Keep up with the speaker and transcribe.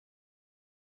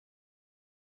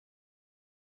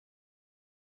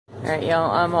Alright, y'all,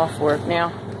 I'm off work now,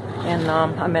 and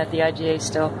I'm at the IGA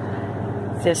still.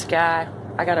 This guy,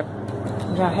 I gotta,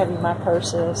 you know how heavy my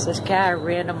purse is. This guy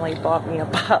randomly bought me a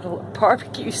bottle of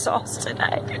barbecue sauce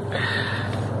today.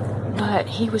 But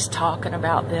he was talking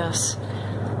about this,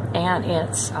 and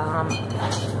it's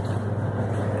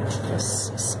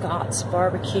this Scott's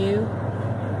barbecue.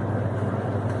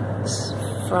 It's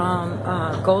from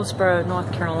Goldsboro,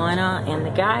 North Carolina, and the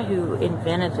guy who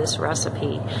invented this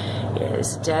recipe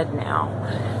is dead now.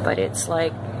 But it's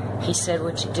like, he said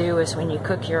what you do is when you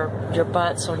cook your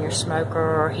butts on your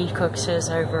smoker, or he cooks his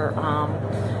over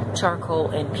charcoal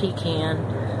and pecan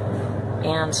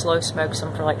and slow smokes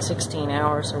them for like 16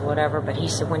 hours or whatever. But he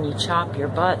said when you chop your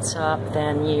butts up,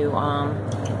 then you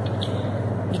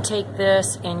take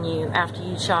this, and after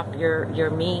you chop your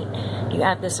meat, you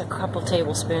add this a couple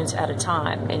tablespoons at a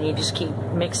time, and you just keep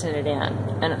mixing it in,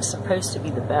 and it's supposed to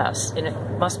be the best, and it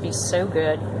must be so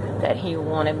good that he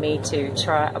wanted me to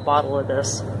try a bottle of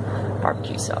this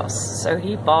barbecue sauce. So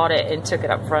he bought it and took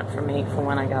it up front for me for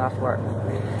when I got off work.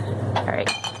 Alright,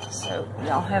 so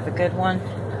y'all have a good one.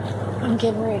 I'm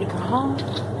getting ready to go home.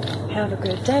 Have a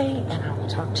good day, and I will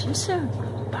talk to you soon.